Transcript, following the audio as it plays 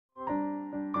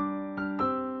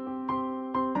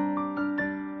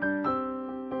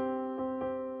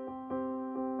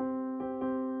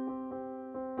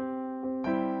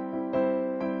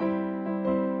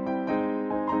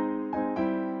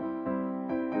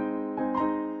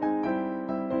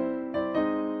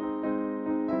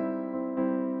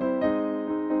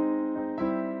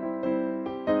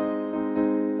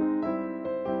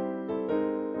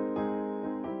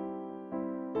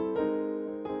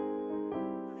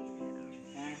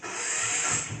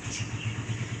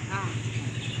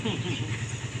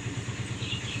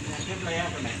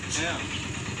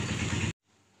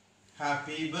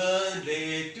Happy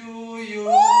birthday to you.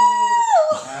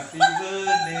 Happy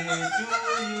birthday to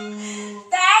you.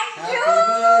 Thank you. Happy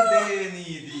birthday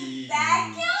Nidhi.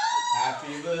 Thank you.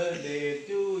 Happy birthday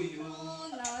to you.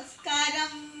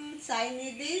 നമസ്കാരം.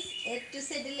 സൈനിധീസ് A to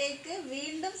സെഡിലേക്ക്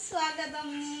വീണ്ടും സ്വാഗതം.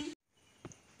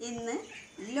 ഇന്ന്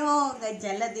ലോക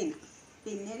ജലദിനം.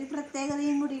 പിന്നെ ഒരു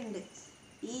പ്രത്യേകതയും കൂടിയുണ്ട്.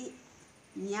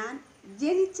 ഞാൻ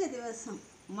ജനിച്ച ദിവസം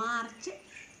മാർച്ച്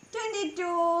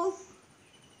 22.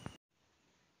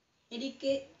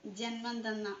 എനിക്ക് ജന്മം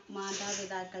തന്ന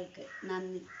മാതാപിതാക്കൾക്ക്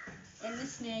നന്ദി. എന്നെ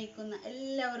സ്നേഹിക്കുന്ന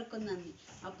എല്ലാവർക്കും നന്ദി.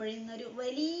 അപ്പോഴിന്നൊരു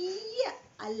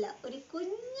ഒരു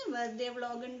കുഞ്ഞു ബർത്ത്ഡേ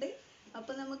വ്ളോഗ് ഉണ്ട്.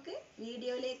 അപ്പോൾ നമുക്ക്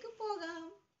വീഡിയോയിലേക്ക് പോകാം.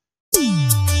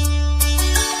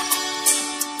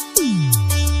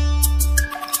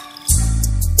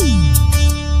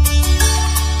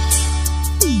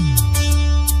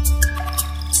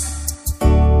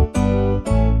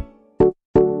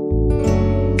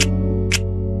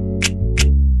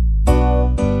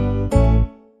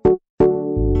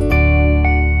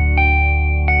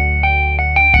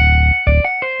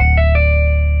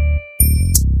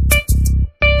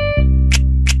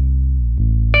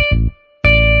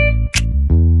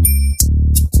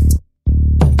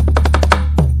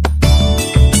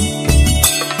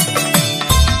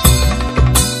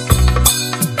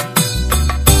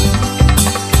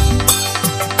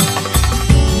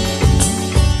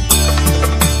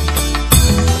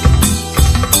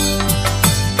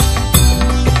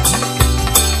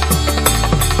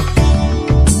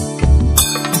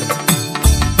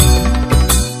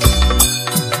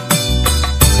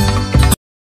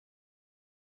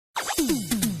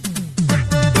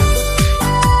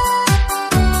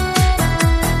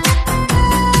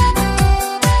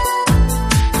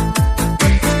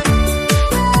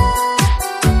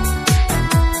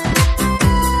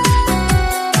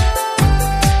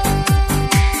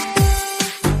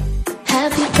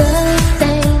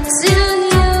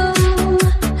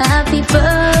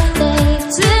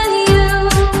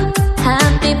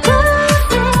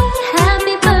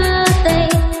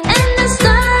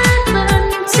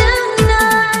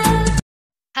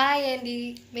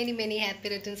 Many happy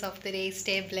returns of the day.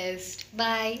 Stay blessed.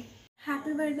 Bye.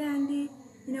 Happy birthday Andy.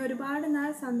 ഇനി ഒരുപാട് നാൾ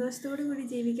സന്തോഷത്തോടു കൂടി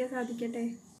ജീവിക്കാൻ സാധിക്കട്ടെ.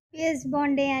 Yes,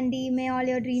 born day Andy. May all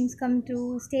your dreams come true.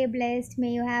 Stay blessed.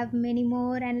 May you have many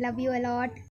more and love you a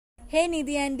lot. Hey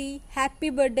Nidhi Andy, happy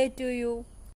birthday to you.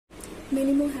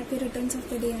 Many more happy returns of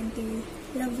the day Andy.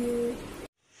 Love you.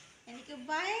 എനിക്ക്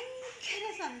ഭയങ്കര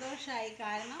സന്തോഷമായി.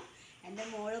 കാരണം എൻ്റെ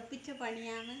മോളൊപ്പിച്ച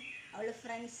പണിയാണ്. അവള്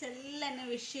friends എല്ലാം എന്നെ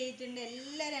wish ചെയ്തിട്ടുണ്ട്.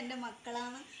 എല്ലാവരും എൻ്റെ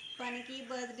മക്കളാണ്. അപ്പോൾ എനിക്ക് ഈ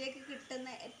ബർത്ത്ഡേക്ക് കിട്ടുന്ന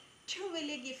ഏറ്റവും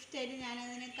വലിയ ഗിഫ്റ്റായിട്ട്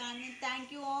ഞാനതിനെ കാണുന്നു.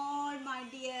 Thank you all my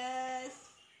dears.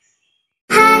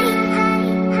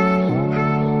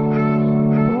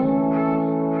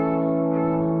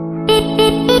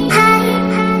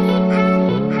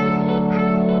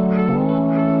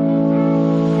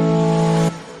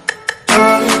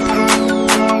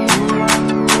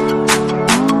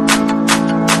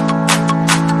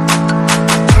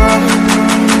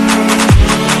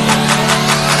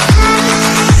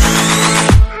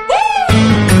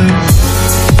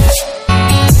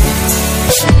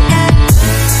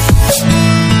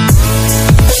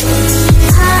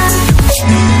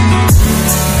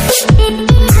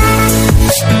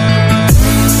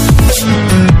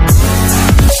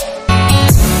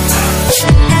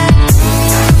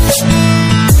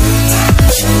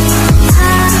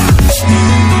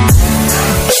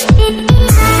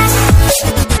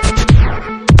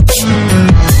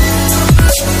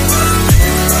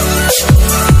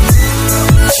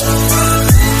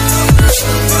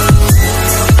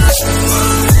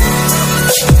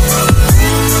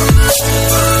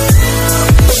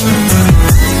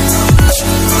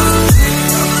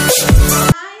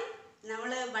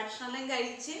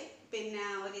 പിന്നെ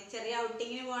ഒരു ചെറിയ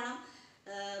ഔട്ടിങ്ങിന് പോകണം.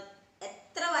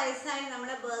 എത്ര വയസ്സായാലും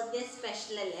നമ്മുടെ ബർത്ത്ഡേ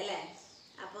സ്പെഷ്യൽ അല്ലേ.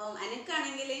 അപ്പോൾ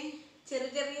എനിക്കാണെങ്കിൽ ചെറിയ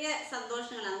ചെറിയ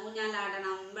സന്തോഷങ്ങളാണ്.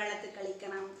 ഊഞ്ഞാലാടണം, വെള്ളത്തിൽ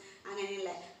കളിക്കണം, അങ്ങനെയുള്ള.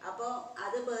 അപ്പോൾ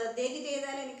അത് ബർത്ത്ഡേക്ക്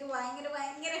ചെയ്താൽ എനിക്ക്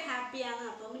ഭയങ്കര ഹാപ്പിയാണ്.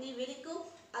 അപ്പം പിന്നെ ഇവർക്കും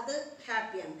അത്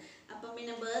ഹാപ്പിയാണ്. അപ്പം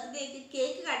പിന്നെ ബർത്ത്ഡേക്ക്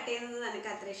കേക്ക് കട്ട് ചെയ്യുന്നത്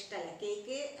എനിക്ക് അത്ര ഇഷ്ടമല്ല.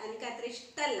 കേക്ക് എനിക്ക് അത്ര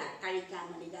ഇഷ്ടമല്ല കഴിക്കാൻ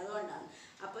വേണ്ടിയിട്ട്. അതുകൊണ്ടാണ്.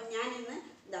 അപ്പം ഞാനിന്ന്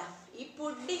ഈ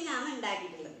പുഡിങ്ങാണ്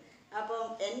ഉണ്ടാക്കിയിട്ടുള്ളത്. അപ്പം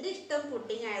എൻ്റെ ഇഷ്ടം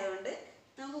പുഡിങ് ആയതുകൊണ്ട്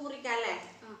നമുക്ക് മുറിക്കാം അല്ലേ.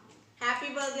 ഹാപ്പി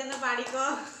ബർത്ത്ഡേ എന്ന് പാടിക്കോ.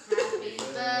 Happy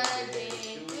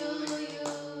birthday to you.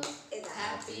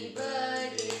 Happy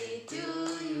birthday to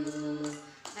you.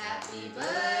 Happy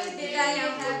birthday.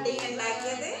 ഞാൻ പുഡിങ്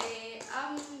ഉണ്ടാക്കിയത്.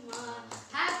 അമ്മ.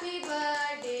 Happy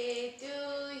birthday to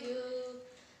you.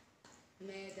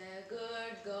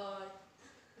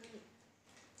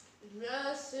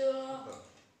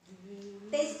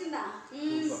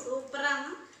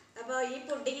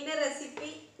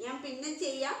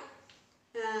 ചെയ്യാം.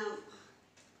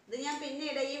 ഇത് ഞാൻ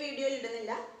പിന്നീട് ഈ വീഡിയോയിൽ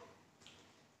ഇടുന്നില്ല.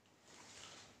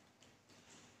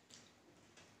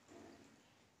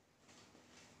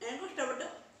 എനിക്ക് ഇഷ്ടപ്പെട്ടു.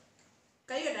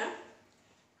 കൈ കേട്ടാ.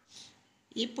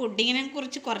 ഈ പുഡിങ്ങിനെ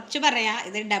കുറിച്ച് കുറച്ച് പറയാം.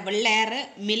 ഇത് ഡബിൾ ലെയർ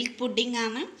മിൽക്ക് പുഡിംഗ്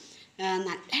ആണ്.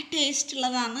 നല്ല ടേസ്റ്റ്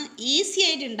ഉള്ളതാണ്. ഈസി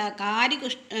ആയിട്ട് ഉണ്ടാക്കുക, ആർക്കും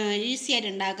ഈസി ആയിട്ട്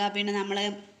ഉണ്ടാക്കുക. പിന്നെ നമ്മൾ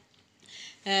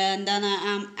എന്താണ്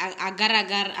അഗർ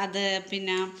അത്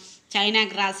പിന്നെ ചൈന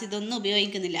ഗ്രാസ് ഇതൊന്നും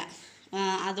ഉപയോഗിക്കുന്നില്ല.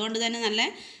 അതുകൊണ്ട് തന്നെ നല്ല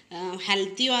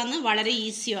ഹെൽത്തിയുമാണ്, വളരെ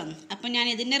ഈസിയുമാണ്. അപ്പം ഞാൻ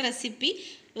ഇതിൻ്റെ റെസിപ്പി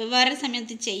വേറെ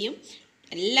സമയത്ത് ചെയ്യും.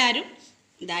 എല്ലാവരും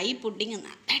ഈ പുഡിങ്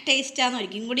നല്ല ടേസ്റ്റാന്ന്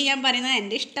ഒരിക്കലും കൂടി ഞാൻ പറയുന്നത്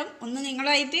എൻ്റെ ഇഷ്ടം ഒന്ന്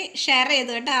നിങ്ങളുമായിട്ട് ഷെയർ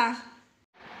ചെയ്തു കേട്ടാ.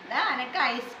 എനിക്ക്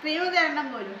ഐസ്ക്രീം തരണം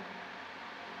പോലും.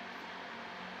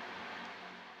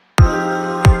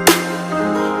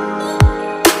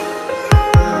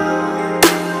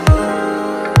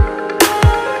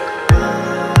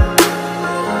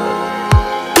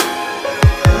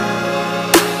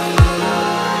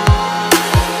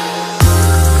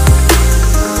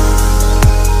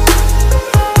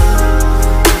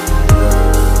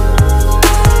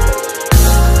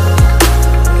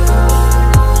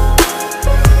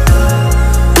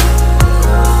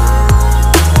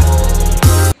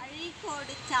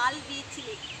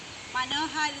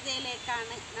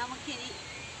 മനോഹാരിതയിലേക്കാണ് നമുക്കിനി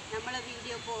നമ്മളെ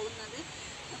വീഡിയോ പോകുന്നത്.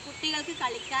 കുട്ടികൾക്ക്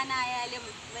കളിക്കാനായാലും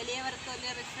വലിയവർക്ക് ഒരു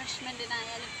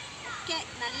റിഫ്രഷ്മെൻറ്റിനായാലും ഒക്കെ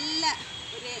നല്ല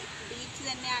ഒരു ബീച്ച്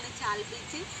തന്നെയാണ് ചാൽ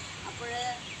ബീച്ച്. അപ്പോൾ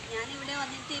ഞാനിവിടെ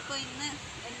വന്നിട്ട് ഇപ്പോൾ ഇന്ന്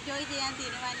എൻജോയ് ചെയ്യാൻ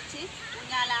തീരുമാനിച്ച്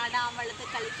ഊഞ്ഞാലാടാം, വെള്ളത്തിൽ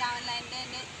കളിക്കാമല്ല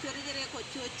എൻ്റെ ചെറിയ ചെറിയ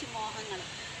കൊച്ചു കൊച്ചു മോഹങ്ങൾ.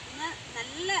 ഇന്ന്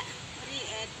നല്ല ഒരു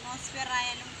അറ്റ്മോസ്ഫിയർ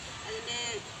ആയാലും അതിൻ്റെ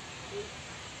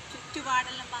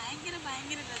ചുറ്റുപാടെല്ലാം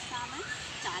ഭയങ്കര രസമാണ്.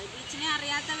 ചാൽ ബീച്ചിനെ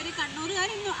അറിയാത്തവർ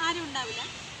കണ്ണൂരുകാരൊന്നും ആരും ഉണ്ടാവില്ല.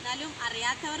 എന്നാലും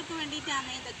അറിയാത്തവർക്ക് വേണ്ടിയിട്ടാണ്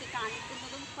ഇതൊക്കെ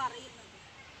കാണിക്കുന്നതും പറയുന്നതും.